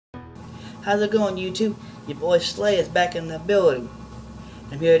How's it going, YouTube? Your boy Slay is back in the building.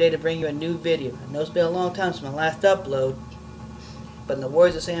 I'm here today to bring you a new video. I know it's been a long time since my last upload, but in the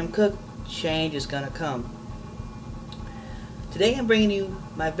words of Sam Cooke, change is gonna come. Today I'm bringing you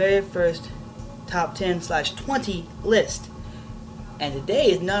my very first top 10/20 list, and today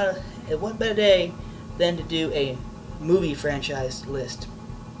is not what better day than to do a movie franchise list.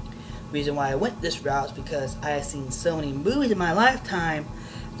 The reason why I went this route is because I have seen so many movies in my lifetime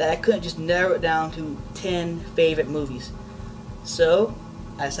that I couldn't just narrow it down to 10 favorite movies. So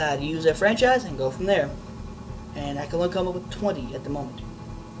I decided to use a franchise and go from there. And I can only come up with 20 at the moment.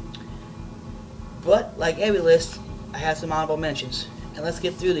 But like every list, I have some honorable mentions. And let's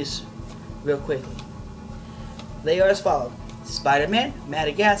get through this real quickly. They are as follows: Spider-Man,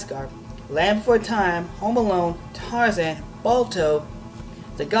 Madagascar, Land Before Time, Home Alone, Tarzan, Balto,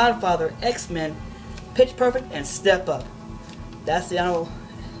 The Godfather, X-Men, Pitch Perfect, and Step Up. That's the honorable,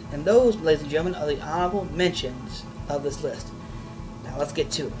 and those, ladies and gentlemen, are the honorable mentions of this list. Now let's get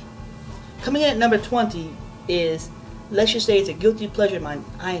to it. Coming in at number 20 is, let's just say it's a guilty pleasure of mine.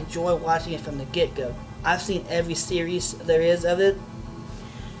 I enjoy watching it from the get-go. I've seen every series there is of it,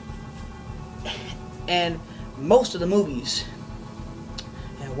 and most of the movies.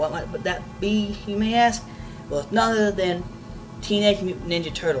 And what might that be, you may ask? Well, it's none other than Teenage Mutant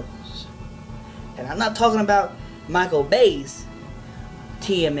Ninja Turtles. And I'm not talking about Michael Bay's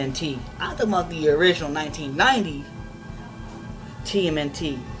TMNT. I'm talking about the original 1990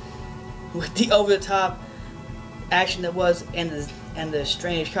 TMNT, with the over-the-top action that was and the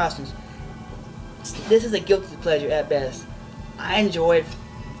strange costumes. This is a guilty pleasure at best. I enjoy it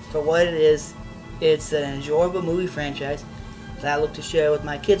for what it is. It's an enjoyable movie franchise that I look to share with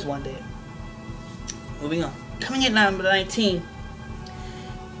my kids one day. Moving on. Coming in at number 19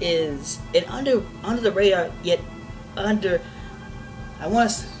 is an under the radar yet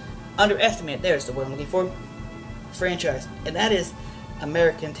underestimated, there's the word I'm looking for, franchise, and that is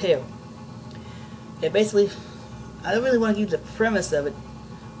American Tail. It basically, I don't really want to give you the premise of it,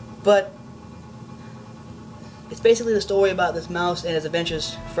 but it's basically the story about this mouse and his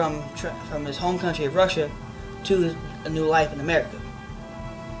adventures from his home country of Russia to a new life in America.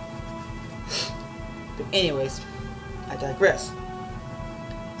 But anyways, I digress.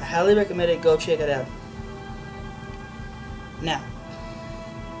 I highly recommend it. Go check it out. Now,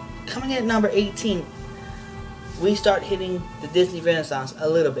 coming in at number 18, we start hitting the Disney Renaissance a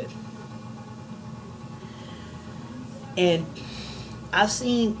little bit. And I've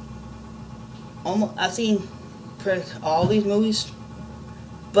seen all these movies,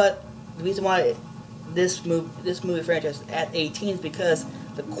 but the reason why this movie franchise is at 18 is because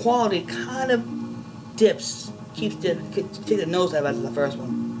the quality kind of dips, takes the nose out of the first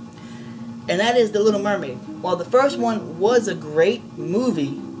one, and that is The Little Mermaid. While the first one was a great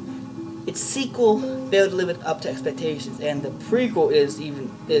movie, its sequel failed to live up to expectations, and the prequel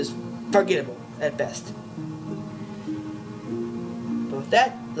is forgettable at best. But with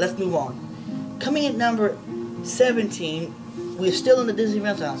that, let's move on. Coming in number 17, we're still in the Disney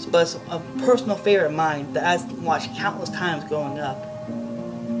Renaissance, but it's a personal favorite of mine that I've watched countless times growing up.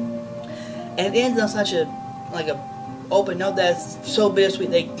 And it ends on such a open note that's so bittersweet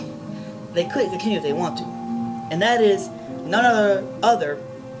they couldn't continue if they want to. And that is none other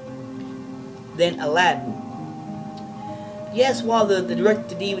than Aladdin. Yes, while the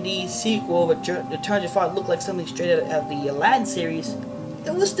direct-to-DVD sequel Return to Father looked like something straight out of the Aladdin series,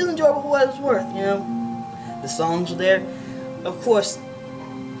 it was still enjoyable for what it was worth, you know. The songs were there. Of course,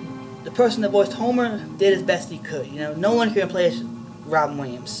 the person that voiced Homer did his best he could, you know. No one can replace Robin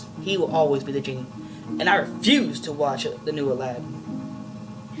Williams. He will always be the genie. And I refuse to watch the new Aladdin.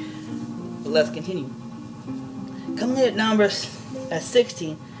 But let's continue. Coming in at number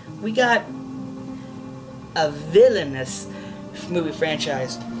 16, we got a villainous movie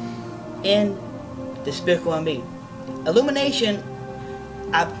franchise in Despicable Me. Illumination,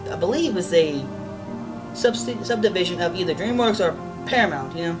 I believe, is a subdivision of either DreamWorks or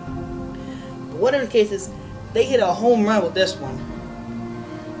Paramount, you know. But whatever the case is, they hit a home run with this one.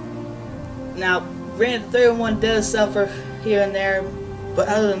 Now, granted, the third one does suffer here and there, but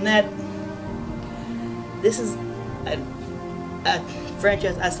other than that, this is a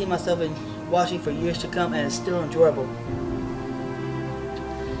franchise I see myself watching for years to come, and it's still enjoyable.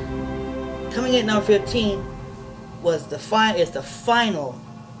 Coming in at number 15 was the final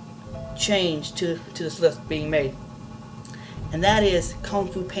change to this list being made, and that is Kung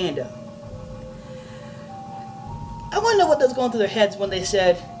Fu Panda. I want to know what was going through their heads when they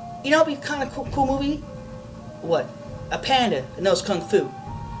said, you know, it'd be kind of cool movie. What? A panda that knows Kung Fu.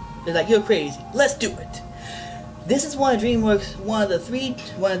 They're like, you're crazy. Let's do it. This is one of DreamWorks, one of the three.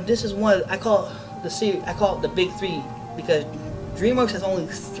 This is one. I call it the series. I call it the big three because DreamWorks has only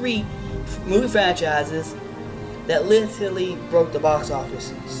 3 movie franchises that literally broke the box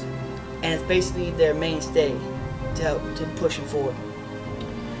offices, and it's basically their mainstay to pushing forward.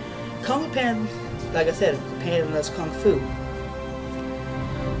 Kung Fu Panda, like I said, Panda loves Kung Fu,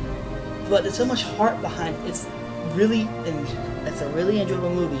 but there's so much heart behind it. It's a really enjoyable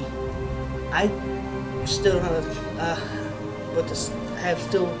movie. I still don't have but have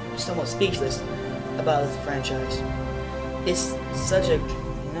still somewhat speechless about this franchise. It's such a,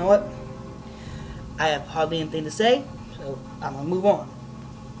 you know what? I have hardly anything to say, so I'm gonna move on.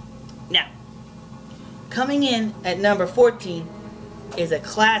 Now, coming in at number 14 is a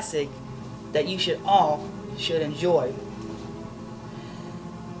classic that you should enjoy.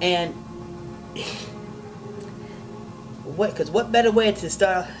 And what better way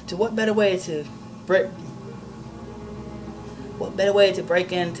to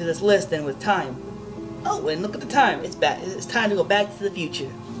break into this list than with time? Oh, and look at the time. It's back. It's time to go back to the future.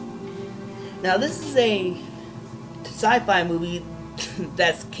 Now, this is a sci-fi movie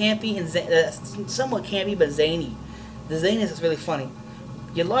that's campy and that's somewhat campy but zany. The zaniness is really funny.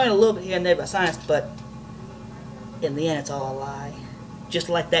 You learn a little bit here and there about science, but in the end, it's all a lie. Just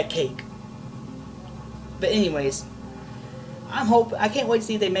like that cake. But anyways, I can't wait to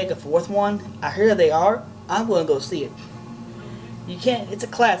see if they make a 4th one. I hear they are. I'm going to go see it. It's a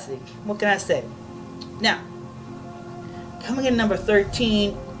classic. What can I say? Now, coming in number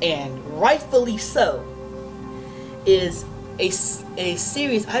 13, and rightfully so, is a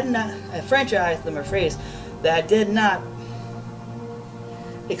series a franchise, let me rephrase, that I did not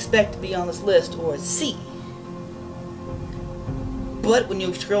expect to be on this list or see. But when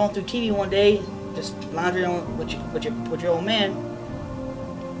you're scrolling through TV one day, just lounging on with your old man,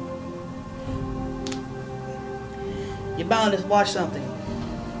 you're bound to watch something.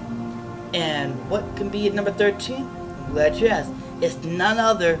 And what can be at number 13? I'm glad you asked. It's none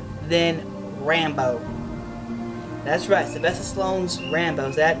other than Rambo. That's right, Sylvester Stallone's Rambo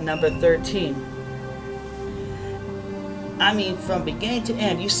is at number 13. I mean, from beginning to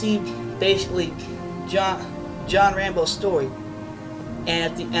end, you see basically John Rambo's story.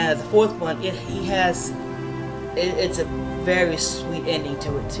 And at the 4th one, it's a very sweet ending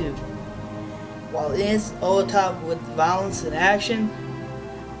to it too. While it is over the top with violence and action,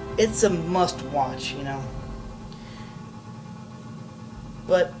 it's a must-watch, you know.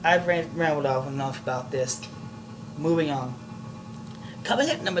 But I've rambled off enough about this. Moving on. Coming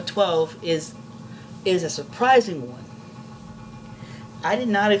at number 12 is a surprising one. I did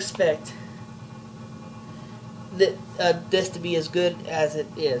not expect this to be as good as it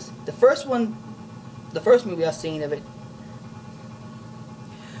is. The first movie I've seen of it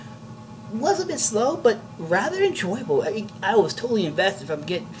was a bit slow, but rather enjoyable. I was totally invested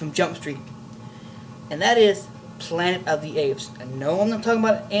from Jump Street, and that is Planet of the Apes. And no, I'm not talking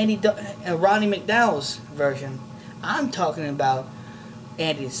about Ronnie McDowell's version. I'm talking about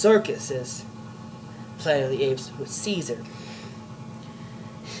Andy Serkis's Planet of the Apes with Caesar.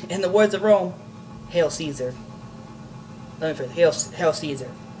 In the words of Rome, Hail Caesar. Let me phrase, Hail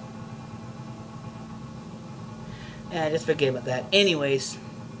Caesar. And just forget about that. Anyways,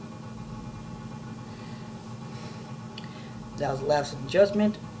 that was a lapse in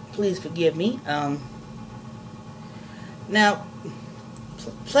judgment. Please forgive me. Now,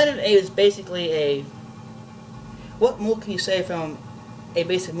 Planet of the Apes is basically what more can you say from a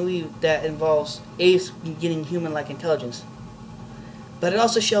basic movie that involves apes getting human-like intelligence? But it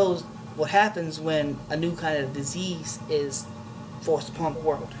also shows what happens when a new kind of disease is forced upon the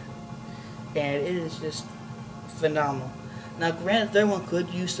world. And it is just phenomenal. Now, granted, the third one could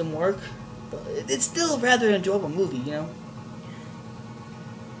use some work, but it's still a rather enjoyable movie, you know?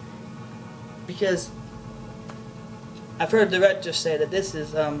 Because I've heard the director say that this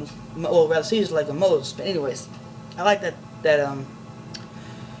is, well, rather, Caesar's like a Moses. But anyways, I like that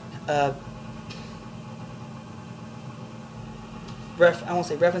I won't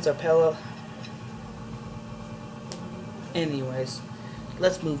say reference or parallel. Anyways,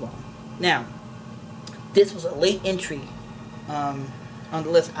 let's move on. Now, this was a late entry on the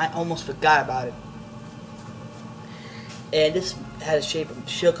list. I almost forgot about it. And this had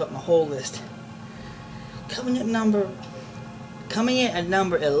shook up my whole list. Coming in at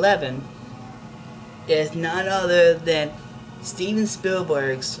number 11 is none other than Steven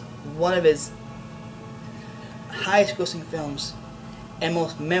Spielberg's, one of his highest grossing films and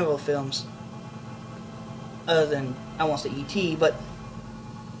most memorable films, other than, I won't say E.T.,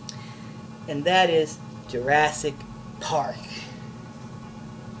 and that is Jurassic Park.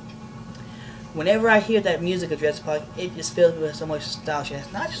 whenever I hear that music of Jurassic Park, it just fills me with so much nostalgia.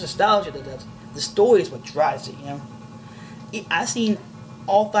 It's not just nostalgia that does it. The story is what drives it, you know. I've seen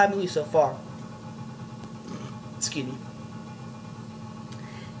all 5 movies so far. Excuse me.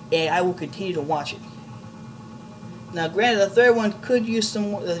 And I will continue to watch it. Now, granted, the third one could use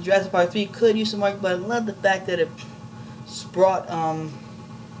some. Jurassic Park 3 could use some work, but I love the fact that it brought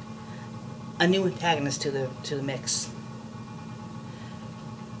a new antagonist to the mix.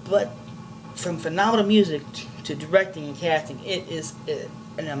 But from phenomenal music to directing and casting, it is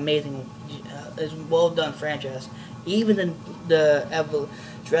an amazing, well done franchise. Even the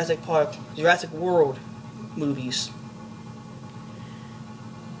Jurassic Park, Jurassic World movies.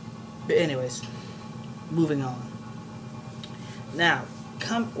 But anyways, moving on. Now,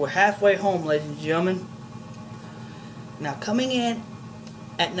 we're halfway home, ladies and gentlemen. Now, coming in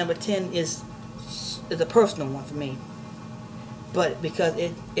at number 10 is a personal one for me. But because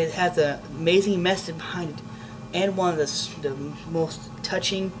it has an amazing message behind it, and one of the most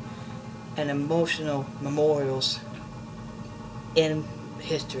touching and emotional memorials in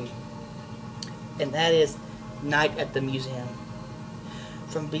history, and that is Night at the Museum.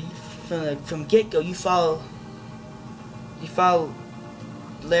 From get-go, you follow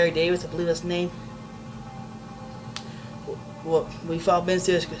Larry Davis, I believe that's his name. Well, we follow Ben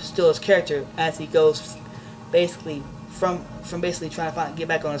Stiller's character as he goes basically from basically trying to get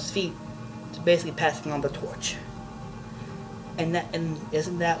back on his feet to basically passing on the torch. And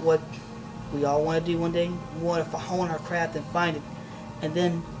isn't that what we all want to do one day? We want to hone our craft and find it, and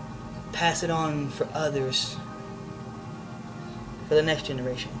then pass it on for others, for the next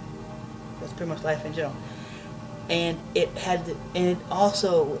generation. That's pretty much life in general. And it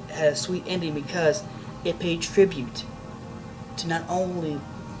also had a sweet ending because it paid tribute to not only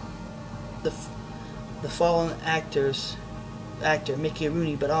the fallen actor Mickey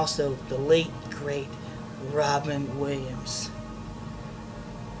Rooney, but also the late great Robin Williams.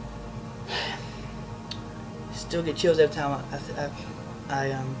 Still get chills every time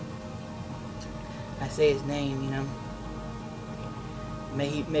I say his name, you know.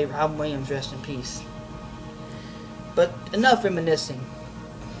 May Robin Williams rest in peace. But enough reminiscing.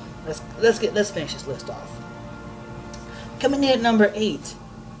 Let's finish this list off. Coming in at number 8.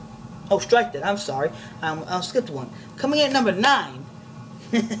 Oh, strike that. I'm sorry. I'll skip one. Coming in at number 9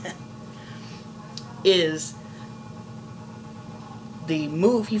 is the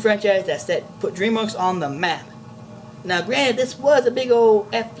movie franchise that put DreamWorks on the map. Now, granted, this was a big old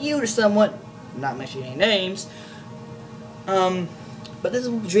FU to someone, not mentioning any names. But this is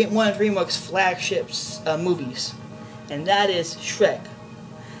one of DreamWorks' flagships movies, and that is Shrek.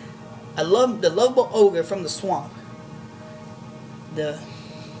 I love the lovable ogre from the swamp.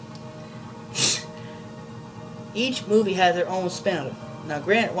 Each movie has their own spin on it. Now,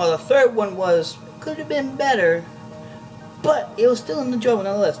 granted, while the third one could have been better, but it was still enjoyable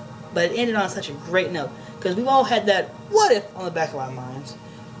nonetheless. But it ended on such a great note, because we've all had that "what if" on the back of our minds,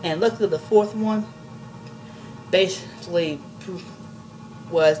 and luckily the fourth one basically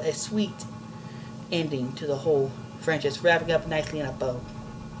was a sweet ending to the whole franchise, wrapping up nicely in a bow.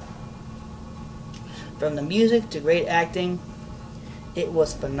 From the music to great acting, it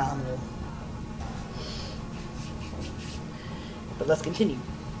was phenomenal. But let's continue.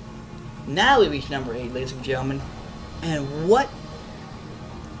 Now we reach number 8, ladies and gentlemen. And what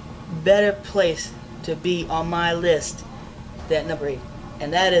better place to be on my list than number 8?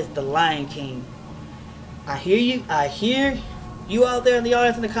 And that is The Lion King. I hear you out there in the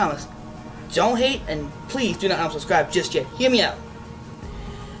audience in the comments. Don't hate, and please do not unsubscribe just yet. Hear me out.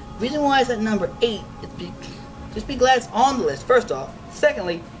 The reason why it's at number 8 is just be glad it's on the list, first off.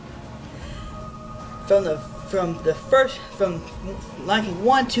 Secondly, from Lion King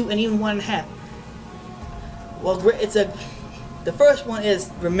 1, 2, and even 1.5. Well, the first one is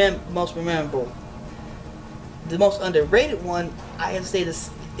most memorable. The most underrated one, I have to say, this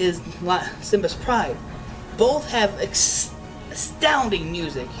is Simba's Pride. Both have astounding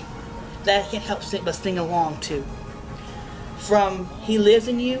music that I can't help but sing along to. From He Lives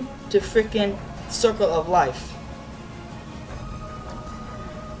in You to frickin' Circle of Life.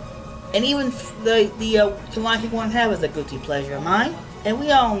 And even the Lion King 1.5 is a guilty pleasure of mine. And we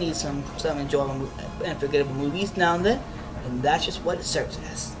all need some enjoyable and forgettable movies now and then. And that's just what it serves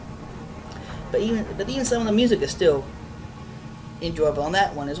as. But even some of the music is still enjoyable on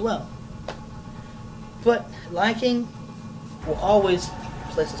that one as well. But Lion King will always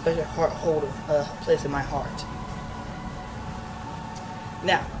place a special place in my heart.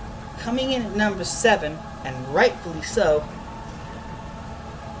 Now, coming in at number 7, and rightfully so,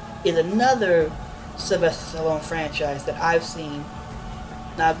 is another Sylvester Stallone franchise that I've seen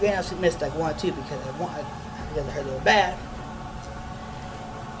Now, granted, I missed like 1 or 2 because I heard they were bad.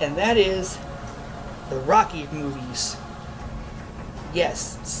 And that is the Rocky movies.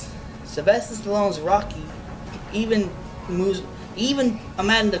 Yes, Sylvester Stallone's Rocky even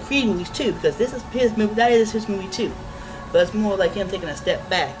imagine the Creed movies too, because this is his movie. That is his movie too, but it's more like him taking a step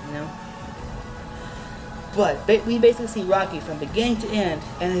back, you know. But we basically see Rocky from beginning to end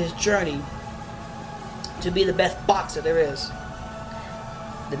and his journey to be the best boxer there is.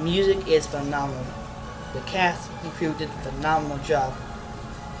 The music is phenomenal. The cast and crew did a phenomenal job.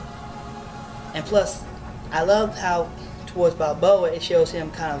 And plus, I love how towards Balboa it shows him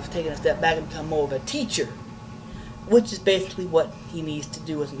kind of taking a step back and become more of a teacher, which is basically what he needs to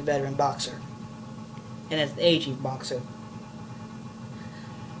do as a veteran boxer and as an aging boxer.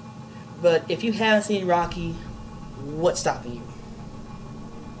 But if you haven't seen Rocky, what's stopping you?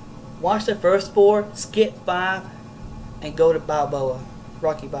 Watch the first 4, skip 5, and go to Balboa,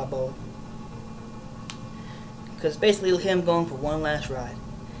 Rocky Balboa. Because basically him going for one last ride.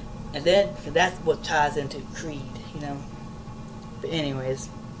 And then, that's what ties into Creed, you know. But anyways,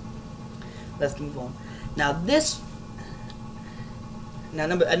 let's move on. Now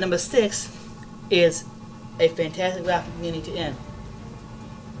number 6 is a fantastic rap from beginning to end.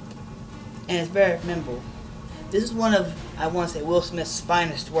 And it's very memorable. This is one of, I want to say, Will Smith's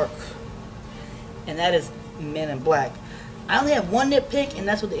finest work. And that is Men in Black. I only have one nitpick, and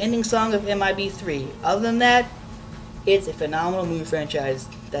that's with the ending song of MIB3. Other than that, it's a phenomenal movie franchise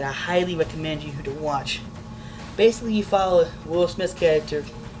that I highly recommend you to watch. Basically, you follow Will Smith's character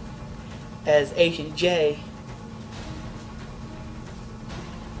as Agent J.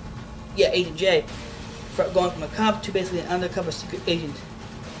 Yeah, Agent J. Going from a cop to basically an undercover secret agent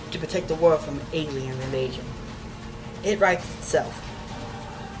to protect the world from an alien invasion. It writes itself.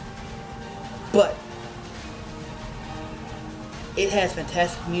 But it has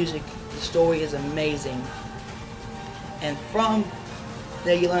fantastic music. The story is amazing. And from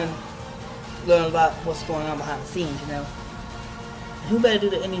there you learn about what's going on behind the scenes, you know. And who better do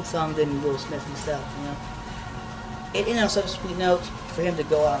the ending song than Will Smith himself, you know. It ended on such a sweet note for him to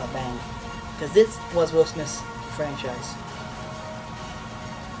go out on a bang. Because this was Will Smith's franchise.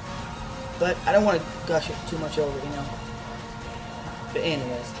 But I don't want to gush it too much over, you know. But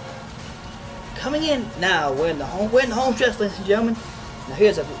anyways, coming in now, we're in the home stretch, ladies and gentlemen. Now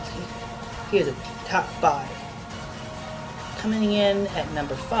here's a top 5. Coming in at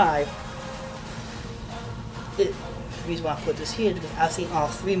number 5. The reason why I put this here is because I've seen all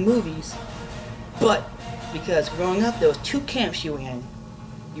 3 movies, but because growing up there was 2 camps you were in.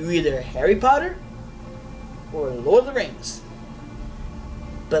 You were either Harry Potter or Lord of the Rings.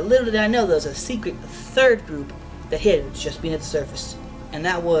 But little did I know there was a secret 3rd group that hid, it was just beneath the surface, and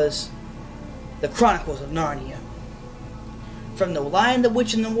that was the Chronicles of Narnia. From The Lion, the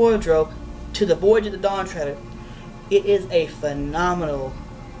Witch, and the Wardrobe to The Voyage of the Dawn Treader, it is a phenomenal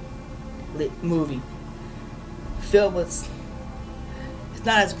movie. Filled with, it's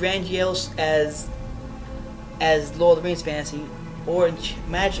not as grandiose as Lord of the Rings fantasy or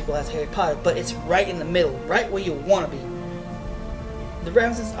magical as Harry Potter, but it's right in the middle, right where you want to be. The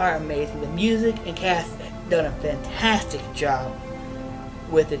references are amazing. The music and cast have done a fantastic job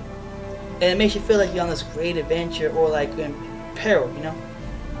with it, and it makes you feel like you're on this great adventure or like in peril, you know.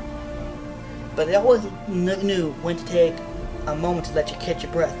 But they always knew when to take a moment to let you catch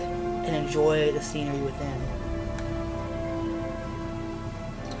your breath and enjoy the scenery within.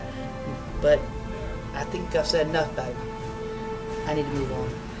 But I think I've said enough about it. I need to move on.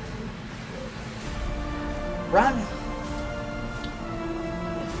 Ron.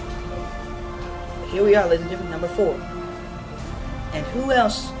 Here we are, ladies and gentlemen, number 4. And who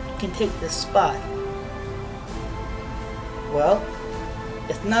else can take this spot? Well,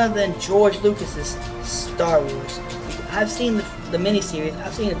 it's none other than George Lucas's Star Wars. I've seen the miniseries.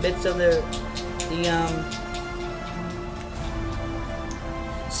 I've seen the bits of the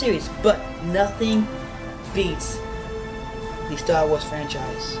series, but nothing beats the Star Wars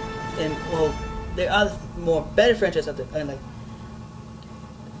franchise. And well, there are more better franchises out there. And like,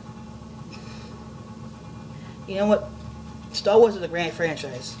 you know what? Star Wars is a grand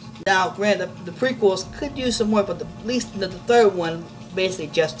franchise. Now, granted, the prequels could use some work, but at least the 3rd one basically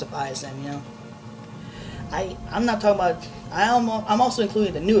justifies them. You know, I'm not talking about. I'm also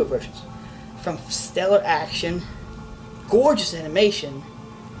including the newer versions, from stellar action, gorgeous animation,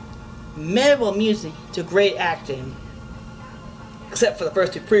 memorable music to great acting. Except for the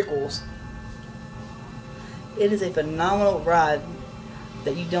first 2 prequels. It is a phenomenal ride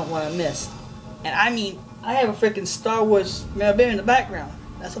that you don't want to miss. And I mean, I have a freaking Star Wars memorabilia in the background.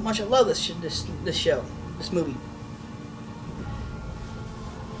 That's how much I love this show, this movie.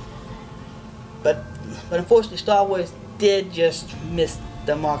 But unfortunately, Star Wars did just miss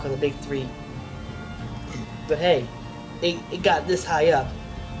the mark of the big three. But hey, it got this high up.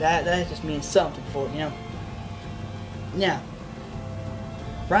 That just means something for it, you know. Now,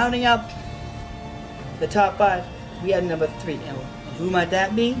 rounding up the top 5, we have number 3. And who might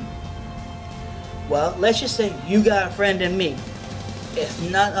that be? Well, let's just say you got a friend in me. It's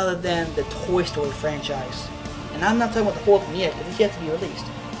none other than the Toy Story franchise. And I'm not talking about the 4th one yet, because it's yet to be released.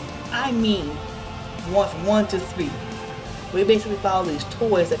 I mean, from 1 to 3. We basically follow these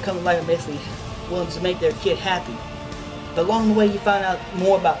toys that come to life and basically willing to make their kid happy. But along the way, you find out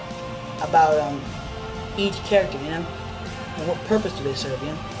more about each character, you know, and what purpose do they serve, you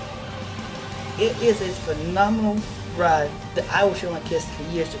know. It is a phenomenal ride that I will show my kids for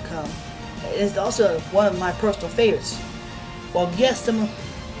years to come. It's also one of my personal favorites. While yes, some of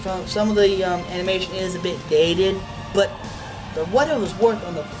the animation is a bit dated, but for what it was worth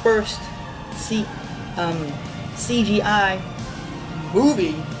on the first CGI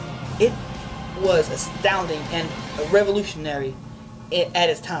movie, it was astounding and revolutionary at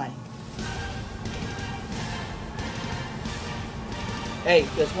its time. Hey,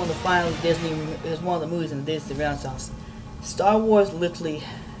 it's one of the final Disney. It's one of the movies in the Disney Renaissance. Toy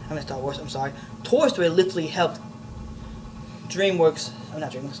Story literally helped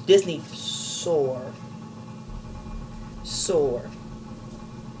Disney soar.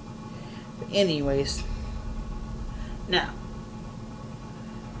 But anyways, now,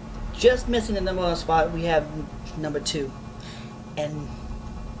 just missing the number 1 spot, we have number 2, and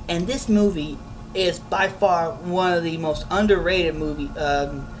this movie is by far one of the most underrated movie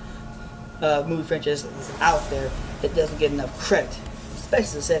franchises out there that doesn't get enough credit,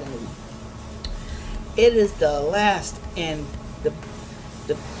 especially the second movie. It is the last in the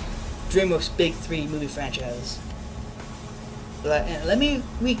DreamWorks Big 3 movie franchises. And let me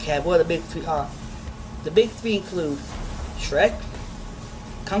recap what the Big 3 are. The Big 3 include Shrek,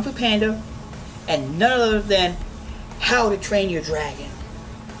 Kung Fu Panda, and none other than How to Train Your Dragon.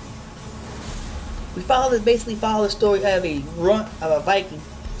 We basically follow the story of a Viking,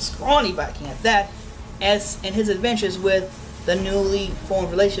 scrawny Viking at that, and his adventures with the newly formed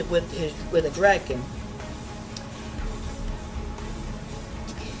relationship with a dragon.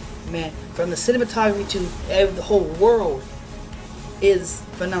 Man, from the cinematography to the whole world is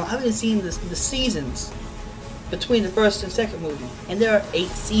phenomenal. I haven't seen the seasons between the first and second movie, and there are 8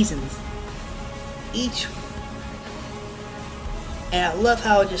 seasons each. And I love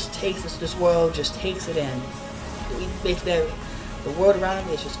how it just takes this world, just takes it in. Basically, the world around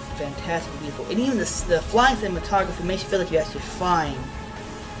it is just fantastic, beautiful, and even the flying cinematography makes you feel like you're actually flying.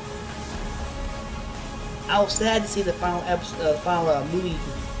 I was sad to see the final movie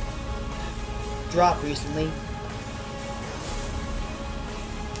drop recently,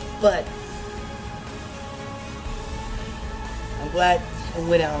 but I'm glad it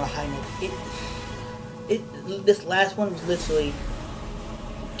went out on a high note. This last one was literally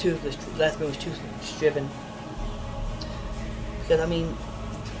toothless. Last one was toothless driven, because I mean,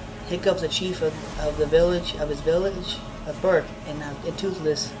 Hiccup's the chief of his village of Burke, and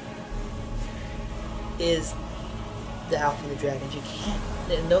Toothless is the Alpha of the Dragons. You can't.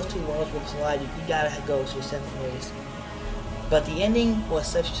 And those two worlds will collide. You gotta go your separate ways. But the ending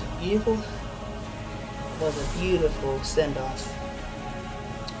was a beautiful send-off.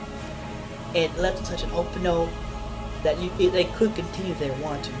 It left on such an open note that they could continue if they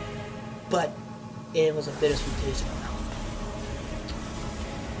wanted to, but it was a bittersweet taste in my mouth.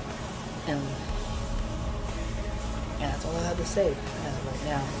 And that's all I have to say as of right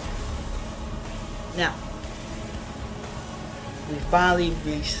now. Now, we finally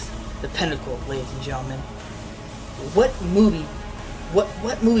reached the pinnacle, ladies and gentlemen. What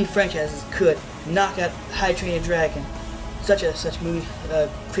movie franchises could knock out How to Train Your Dragon? Such movie,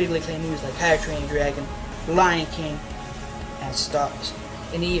 critically acclaimed movies like How to Train Your Dragon, Lion King, and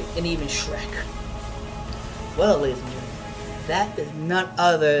even Shrek. Well, ladies and gentlemen, that is none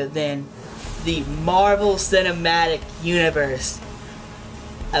other than the Marvel Cinematic Universe.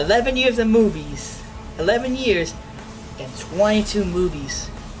 11 years of movies, 11 years, and 22 movies.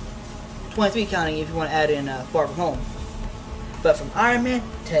 23 counting if you want to add in Far From Home. But from Iron Man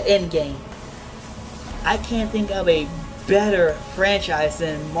to Endgame, I can't think of a better franchise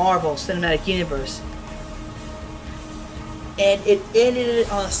than Marvel Cinematic Universe. And it ended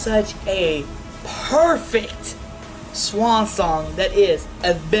on such a perfect swan song that is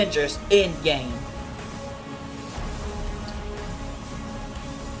Avengers Endgame.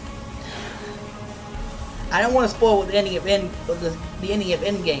 I don't want to spoil the ending of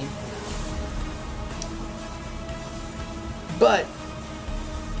Endgame, but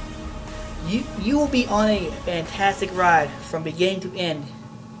You will be on a fantastic ride from beginning to end.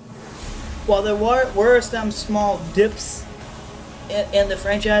 While there were some small dips in the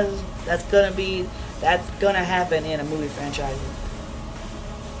franchises, that's gonna happen in a movie franchise.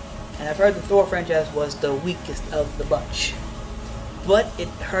 And I've heard the Thor franchise was the weakest of the bunch, but it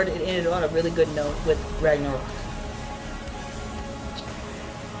ended on a really good note with Ragnarok.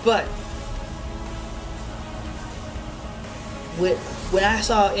 But when I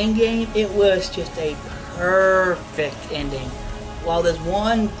saw Endgame, it was just a perfect ending. While there's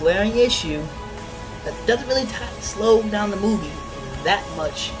one glaring issue that doesn't really slow down the movie that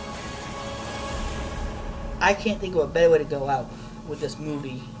much, I can't think of a better way to go out with this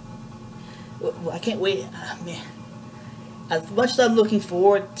movie. I can't wait. Man, as much as I'm looking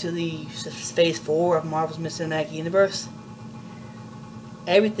forward to the Phase 4 of Marvel's Cinematic Universe,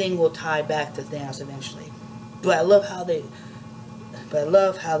 everything will tie back to Thanos eventually. But I love how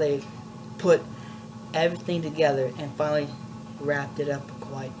they put everything together and finally wrapped it up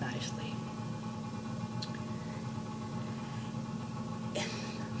quite nicely.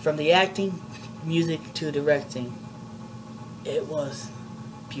 From the acting, music to directing, it was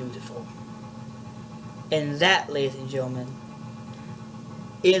beautiful. And that, ladies and gentlemen,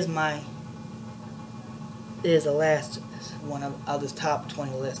 is the last one of this top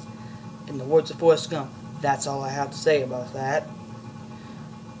 20 list. In the words of Forrest Gump, that's all I have to say about that.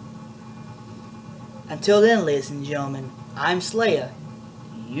 Until then, ladies and gentlemen, I'm Slayer.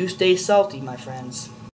 You stay salty, my friends.